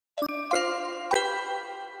Hello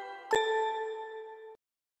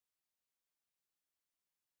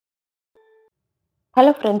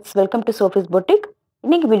friends, welcome to Sophys boutique.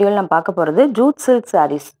 இன்னைக்கு வீடியோல நான் பார்க்க போறது jute silk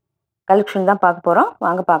sarees collection தான் பார்க்க போறோம்.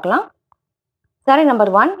 வாங்க பார்க்கலாம். saree number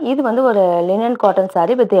 1 இது வந்து ஒரு linen cotton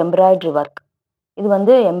saree with embroidery work. இது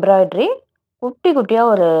வந்து embroidery குட்டி குட்டியா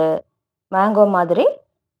ஒரு mango மாதிரி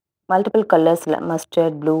multiple colorsல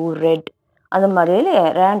mustard, blue, red அந்த மாதிரி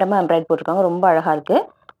ரேண்டமா எம்ப்ராய்டரி போட்டுருக்காங்க. ரொம்ப அழகா இருக்கு.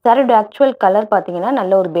 சாரியோட ஆக்சுவல் கலர் பாத்தீங்கன்னா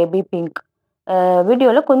நல்ல ஒரு பேபி பிங்க்.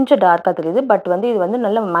 வீடியோல கொஞ்சம் டார்க்கா தெரியுது. பட் வந்து இது வந்து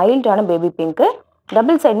நல்ல மைல்டான பேபி பிங்க்.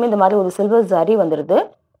 டபுள் சைடுமே இந்த மாதிரி ஒரு சில்வர் சாரி வந்துருது.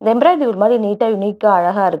 இந்த எம்ப்ராய்டரி ஒரு மாதிரி நீட்டா யூனிக்கா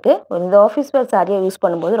அழகா இருக்கு. இந்த ஆஃபீஸ் வேர் சாரியை யூஸ்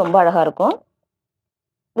பண்ணும்போது ரொம்ப அழகா இருக்கும்.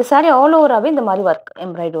 இந்த சாரி ஆல் ஓவராகவே இந்த மாதிரி ஒர்க்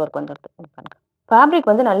எம்ப்ராய்டரி ஒர்க் வந்துடுது.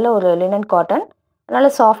 ஃபேப்ரிக் வந்து நல்ல ஒரு லினன் காட்டன், நல்ல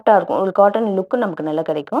சாஃப்டாக இருக்கும். ஒரு காட்டன் லுக்கு நமக்கு நல்லா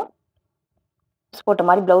கிடைக்கும். போட்ட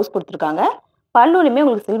மாதிரி ப்ளவுஸ் கொடுத்துருக்காங்க. பல்லுலையுமே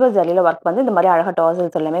உங்களுக்கு சில்வர் ஜரியில் ஒர்க் வந்து இந்த மாதிரி அழகாக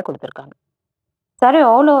டாசல்ஸ் எல்லாமே கொடுத்துருக்காங்க. சாரி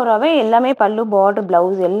ஆல் ஓவராகவே எல்லாமே பல்லு, பார்டர்,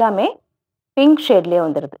 ப்ளவுஸ் எல்லாமே பிங்க் ஷேட்லேயே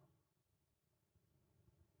வந்துடுது.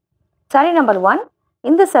 சாரி நம்பர் 1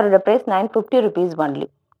 இந்த சாரியோட ப்ரைஸ் 950 rupees ஒன்லி.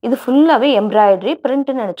 இது ஃபுல்லாகவே எம்ப்ராய்டரி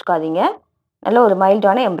பிரிண்ட்னு நினச்சிக்காதீங்க. நல்ல ஒரு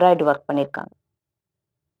மைல்டான எம்ப்ராய்டரி ஒர்க் பண்ணியிருக்காங்க.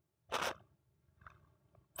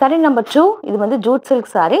 சாரி நம்பர் 2 இது வந்து ஜூட்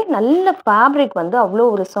சில்க் சாரி. நல்ல ஃபேப்ரிக் வந்து அவ்வளோ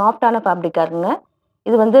ஒரு சாஃப்டான ஃபேப்ரிக்காக இருக்குங்க.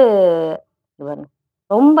 இது வந்து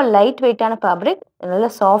ரொம்ப லைட் வெயிட்டான ஃபேப்ரிக், நல்ல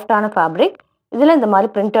சாஃப்டான ஃபேப்ரிக். இதில் இந்த மாதிரி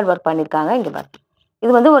பிரிண்டட் ஒர்க் பண்ணியிருக்காங்க. இங்கே பாருங்க,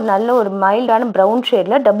 இது வந்து ஒரு நல்ல ஒரு மைல்டான ப்ரௌன்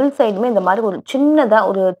ஷேடில் டபுள் சைடுமே இந்த மாதிரி ஒரு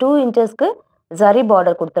சின்னதாக ஒரு 2 inches ஜரி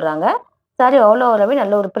பார்டர் கொடுத்துட்றாங்க. சாரி ஆல் ஓவராகவே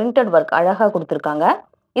நல்ல ஒரு பிரிண்டட் ஒர்க் அழகாக கொடுத்துருக்காங்க.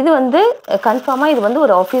 இது வந்து கன்ஃபார்மாக இது வந்து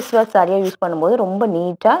ஒரு ஆஃபீஸ் வேர் சாரியாக யூஸ் பண்ணும்போது ரொம்ப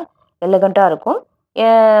நீட்டாக எலகண்ட்டாக இருக்கும்.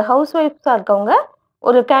 ஹவுஸ் ஒய்ஃப்ஸாக இருக்கவங்க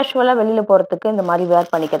ஒரு கேஷுவலாக வெளியில் போகிறதுக்கு இந்த மாதிரி வேர்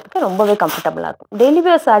பண்ணிக்கிறதுக்கு ரொம்பவே கம்ஃபர்டபுளாக இருக்கும். டெய்லி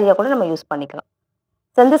வேர் சாரியாக கூட நம்ம யூஸ் பண்ணிக்கலாம்.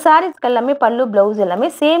 ஸோ இந்த சாரீஸ்க்கு எல்லாமே பல்லு, ப்ளவுஸ் எல்லாமே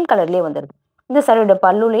சேம் கலர்லேயே வந்துடுது. இந்த சாரியோட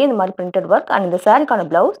பல்லுலேயே இந்த மாதிரி பிரிண்டட் ஒர்க் அண்ட் இந்த சாரிக்கான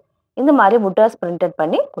ப்ளவுஸ் இந்த மாதிரி புட்டாஸ் பிரிண்டட்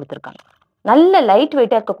பண்ணி கொடுத்துருக்காங்க. நல்ல லைட்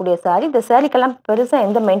வெயிட்டாக இருக்கக்கூடிய சாரி. இந்த சாரிக்கெல்லாம் பெருசாக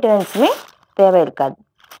எந்த மெயின்டெனன்ஸுமே தேவை இருக்காது.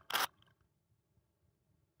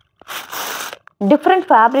 டிஃப்ரெண்ட்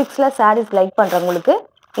ஃபேப்ரிக்ஸில் சாரீஸ் லைக் பண்ணுறவங்களுக்கு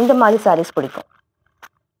இந்த மாதிரி சாரீஸ் பிடிக்கும்.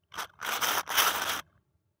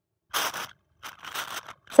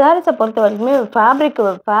 சாரீஸை பொறுத்த வரைக்குமே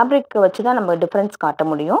ஃபேப்ரிக் வச்சு தான் நம்ம டிஃப்ரென்ஸ் காட்ட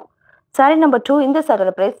முடியும். சாரீ நம்பர் 2 இந்த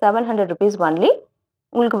சாரியோட ப்ரைஸ் 700 rupees ஒன்லி.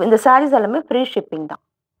 உங்களுக்கு இந்த சாரீஸ் எல்லாமே ஃப்ரீ ஷிப்பிங் தான்.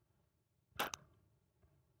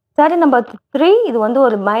 சாரீ நம்பர் 3 இது வந்து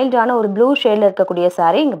ஒரு மைல்டான ஒரு ப்ளூ ஷேடில் இருக்கக்கூடிய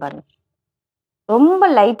சாரீ. இங்கே பாருங்கள், ரொம்ப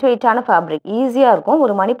லைட் வெயிட்டான ஃபேப்ரிக், ஈஸியாக இருக்கும்.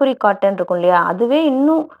 ஒரு மணிப்புரி காட்டன் இருக்கும் இல்லையா, அதுவே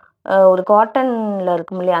இன்னும் ஒரு காட்டனில்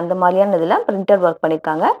இருக்கும் இல்லையா, அந்த மாதிரியான இதில் பிரிண்டட் ஒர்க்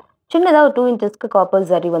பண்ணியிருக்காங்க. சின்னதாக ஒரு 2 inches காப்பர்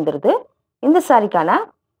ஜரி வந்துடுது. இந்த சாரிக்கான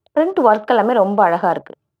பிரிண்ட் ஒர்க் எல்லாமே ரொம்ப அழகாக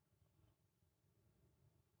இருக்குது.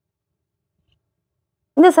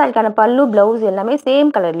 இந்த சாரிக்கான பல்லு, ப்ளவுஸ் எல்லாமே சேம்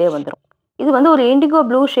கலர்லேயே வந்துடும். இது வந்து ஒரு இண்டிகோ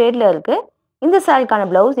ப்ளூ ஷேடில் இருக்குது. இந்த சாரிக்கான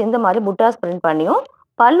ப்ளவுஸ் இந்த மாதிரி புட்டாஸ் பிரிண்ட் பண்ணியும்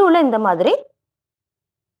பல்லுவில் இந்த மாதிரி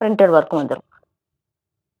பிரிண்டட் ஒர்க்கும் வந்துடும்.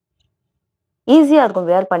 ஈஸியாக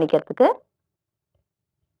இருக்கும் வேர் பண்ணிக்கிறதுக்கு.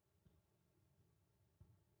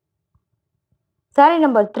 சாரி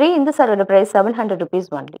நம்பர் 3 இந்த சாரியோட price 700 rupees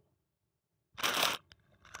only.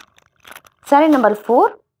 Sorry number 4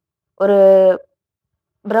 ஒரு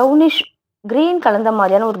ப்ரௌனிஷ் கிரீன் கலந்த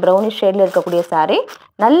மாதிரியான ஒரு ப்ரௌனிஷ் ஷேடில் இருக்கக்கூடிய சாரீ.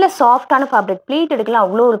 நல்ல சாஃப்டான ஃபேப்ரிக், ப்ளீட் எடுக்கலாம்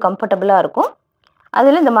அவ்வளோ ஒரு கம்ஃபர்டபுளாக இருக்கும்.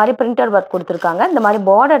 அதில் இந்த மாதிரி பிரிண்டட் ஒர்க் கொடுத்துருக்காங்க. இந்த மாதிரி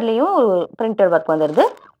பார்டர்லேயும் ஒரு பிரிண்டட் ஒர்க் வந்துடுது.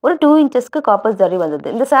 ஒரு 2 inches காப்பர் ஜரி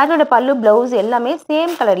வந்துடுது. இந்த சாரியோட பல்லு, ப்ளவுஸ் எல்லாமே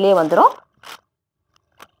சேம் கலர்லேயே வந்துடும்.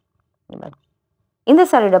 இந்த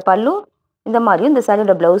சாரியோட பல்லு இந்த மாதிரியும், இந்த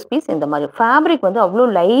சாரியோட ப்ளவுஸ் பீஸ் இந்த மாதிரி. ஃபேப்ரிக் வந்து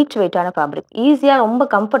அவ்வளோ லைட் வெயிட்டான ஃபேப்ரிக், ஈஸியாக ரொம்ப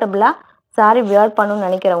கம்ஃபர்டபுளாக சாரீ வியர் பண்ணணும்னு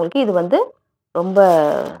நினைக்கிறவங்களுக்கு இது வந்து ரொம்ப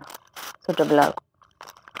சூட்டபுளாக இருக்கும்.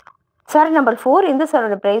 சாரி நம்பர் 4 இந்த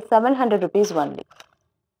சாரியோட price 700 rupees only.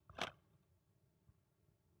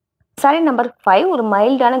 Sorry number 5 ஒரு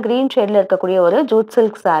மைல்டான கிரீன் ஷேடில் இருக்கக்கூடிய ஒரு ஜூட்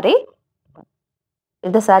சில்க் சாரீ.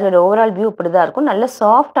 இந்த சாரியோட ஓவரால் வியூ இப்படி தான் இருக்கும். நல்ல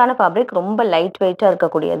சாஃப்டான ஃபேப்ரிக், ரொம்ப லைட் வெயிட்டாக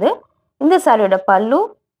இருக்கக்கூடியது. இந்த சாரியோட பல்லு,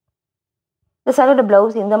 இந்த சாரியோட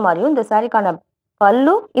ப்ளவுஸ் இந்த மாதிரியும், இந்த சாரிக்கான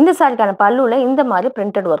பல்லுவில் இந்த மாதிரி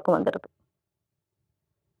பிரிண்டட் ஒர்க்கும் வந்துடுது.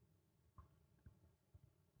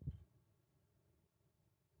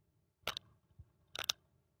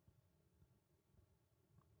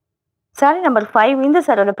 சாரி நம்பர் 5 இந்த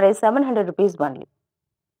சாரியோட price 700 rupees only.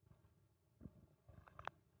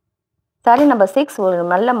 Sorry number 6 ஒரு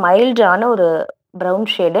நல்ல மைல்டான ஒரு ப்ரௌன்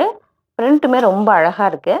ஷேடு. பிரிண்ட்டுமே ரொம்ப அழகாக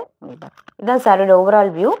இருக்குது. இதுதான் சாரியோட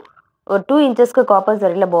ஓவரால் வியூ. ஒரு 2 inches காப்பர்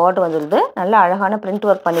ஜரியில் பார்டர் வந்துடுது. நல்ல அழகான பிரிண்ட்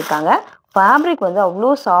ஒர்க் பண்ணியிருக்காங்க. ஃபேப்ரிக் வந்து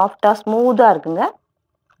அவ்வளோ சாஃப்டாக ஸ்மூத்தாக இருக்குங்க.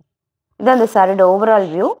 இதுதான் இந்த சாரியோட ஓவரால்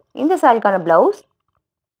வியூ. இந்த சாரிக்கான ப்ளவுஸ்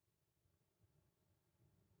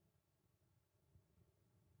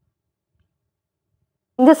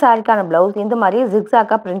இந்த சாரிக்கான ப்ளவுஸ் இந்த மாதிரி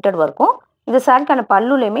ஜிக்ஸாக்காக பிரிண்டட் ஒர்க்கும், இந்த சாரிக்கான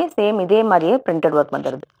பல்லுலையுமே சேம் இதே மாதிரியே பிரிண்டட் ஒர்க்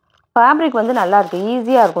வந்துடுது. ஃபேப்ரிக் வந்து நல்லாயிருக்கு,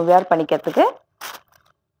 ஈஸியாக இருக்கும் வேர் பண்ணிக்கிறதுக்கு.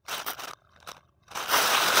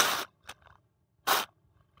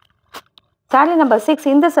 சாரி நம்பர் 6,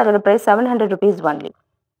 இந்த சாரியோட price 700 rupees only.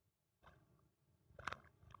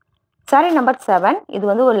 Sorry number 7, இது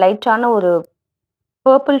வந்து ஒரு லைட்டான ஒரு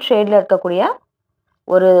பர்பிள் ஷேடில் இருக்கக்கூடிய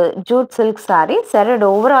ஒரு ஜூட் சில்க் சாரி. சாரியோட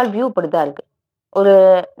ஓவரால் வியூ இப்படி தான் இருக்குது. ஒரு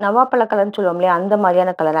நவாப்பழ கலர்னு சொல்லுவோம் இல்லையா, அந்த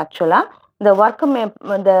மாதிரியான கலர். ஆக்சுவலாக இந்த ஒர்க்குமே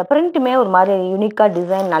இந்த பிரிண்ட்டுமே ஒரு மாதிரி யூனிக்காக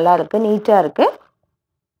டிசைன் நல்லா இருக்குது, நீட்டாக இருக்குது.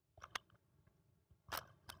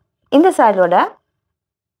 இந்த சாரியோட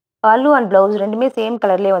பல்லு அண்ட் ப்ளவுஸ் ரெண்டுமே சேம்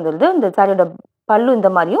கலர்லேயே வந்துடுது. இந்த சாரியோட பல்லு இந்த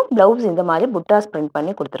மாதிரியும் ப்ளவுஸ் இந்த மாதிரி புட்டாஸ் பிரிண்ட்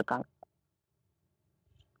பண்ணி கொடுத்துருக்காங்க.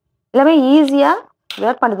 எல்லாமே ஈஸியாக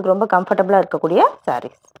வேர் பண்ணுறதுக்கு ரொம்ப கம்ஃபர்டபுளாக இருக்கக்கூடிய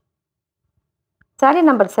சாரீஸ். சாரி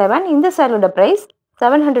நம்பர் 7, இந்த சாரியோட price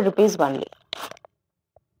 700 rupees only.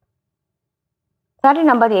 Sorry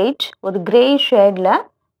number 8, ஒரு கிரே ஷேடில்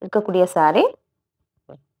இருக்கக்கூடிய சாரி.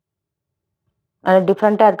 நல்ல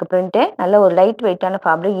டிஃப்ரெண்ட்டாக இருக்குது பிரிண்ட்டு. நல்ல ஒரு லைட் வெயிட்டான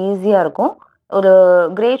ஃபேப்ரிக், ஈஸியாக இருக்கும். ஒரு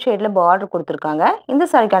கிரே ஷேடில் பார்டர் கொடுத்துருக்காங்க. இந்த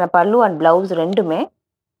சாரிக்கான பல்லு அண்ட் ப்ளவுஸ் ரெண்டுமே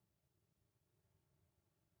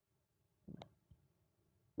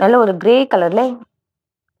நல்ல ஒரு கிரே கலரில்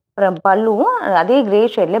பல்லுவும் அதே கிரே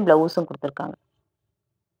ஷேடில் ப்ளவுஸும் கொடுத்துருக்காங்க.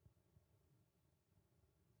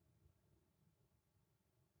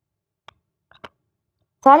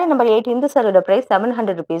 சாரி நம்பர் 8, இந்த சாரியோட price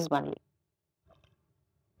 700 rupees only.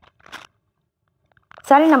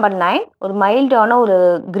 Sorry number 9, ஒரு மைல்டான ஒரு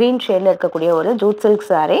க்ரீன் ஷேடில் இருக்கக்கூடிய ஒரு ஜூட் சில்க்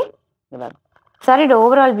சாரி. சாரியோட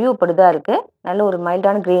ஓவரால் வியூ இப்படி தான் இருக்குது. நல்ல ஒரு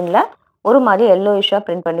மைல்டான க்ரீனில் ஒரு மாதிரி எல்லோயிஷாக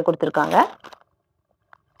பிரிண்ட் பண்ணி கொடுத்துருக்காங்க.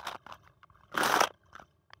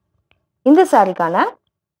 இந்த சாரிக்கான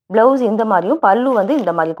ப்ளவுஸ் இந்த மாதிரியும் பல்லு வந்து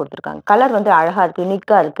இந்த மாதிரி கொடுத்துருக்காங்க. கலர் வந்து அழகாக இருக்குது,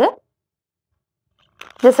 யூனிக்காக இருக்குது.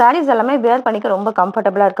 இந்த சாரீஸ் எல்லாமே வேர் பண்ணிக்க ரொம்ப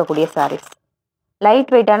கம்ஃபர்டபுளாக இருக்கக்கூடிய சாரீஸ்.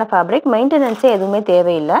 லைட் வெயிட்டான ஃபேப்ரிக், மெயின்டெனன்ஸே எதுவுமே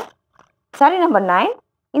தேவையில்லை. சாரி நம்பர் 9,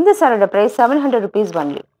 இந்த சாரியோட price 700 rupees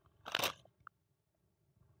only.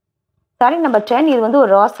 Sorry number 10, இது வந்து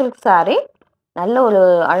ஒரு ரா சில்க் சாரி. நல்ல ஒரு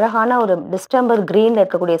அழகான ஒரு டிஸ்டம்பர் க்ரீனில்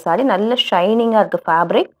இருக்கக்கூடிய சாரி. நல்ல ஷைனிங்காக இருக்குது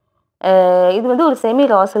ஃபேப்ரிக். இது வந்து ஒரு செமி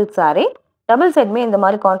ரா சில்க் சாரி. டபுள் சைடுமே இந்த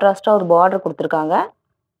மாதிரி கான்ட்ராஸ்டாக ஒரு பார்டர் கொடுத்துருக்காங்க.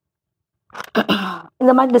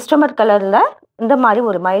 இந்த மாதிரி டிஸ்டம்பர் கலரில் இந்த மாதிரி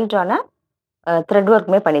ஒரு மைல்டான த்ரெட்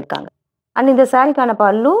ஒர்க்குமே பண்ணியிருக்காங்க. அண்ட் இந்த சாரிக்கான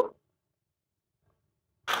பல்லு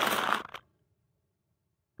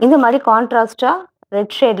இந்த மாதிரி கான்ட்ராஸ்டாக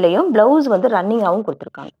ரெட் ஷேட்லேயும் ப்ளவுஸ் வந்து ரன்னிங்காகவும்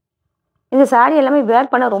கொடுத்துருக்காங்க. இந்த சாரீ எல்லாமே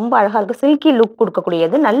வேர் பண்ண ரொம்ப அழகாக இருக்குது. சில்கி லுக்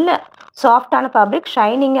கொடுக்கக்கூடியது. நல்ல சாஃப்டான ஃபேப்ரிக்,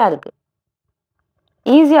 ஷைனிங்காக இருக்குது.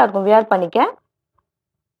 ஈஸியாக இருக்கும் வேர் பண்ணிக்க.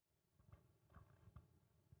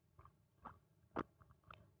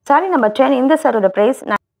 சாரி நம்பர் 10, இந்த சாரியோட ப்ரைஸ்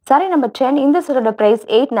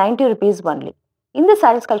 890 rupees ஒன்லி. இந்த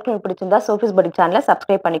சாரீஸ் கலெக்ஷன் பிடிச்சிருந்தா சோஃபிஸ் பொட்டிக் சேனலை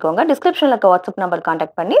சப்ஸ்கிரைப் பண்ணிக்கோங்க. டிஸ்கிரிப்ஷனில் இருக்க வாட்ஸ்அப் நம்பர்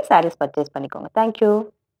கான்டாக்ட் பண்ணி சாரீஸ் பர்ச்சேஸ் பண்ணிக்கோங்க. தேங்க்யூ.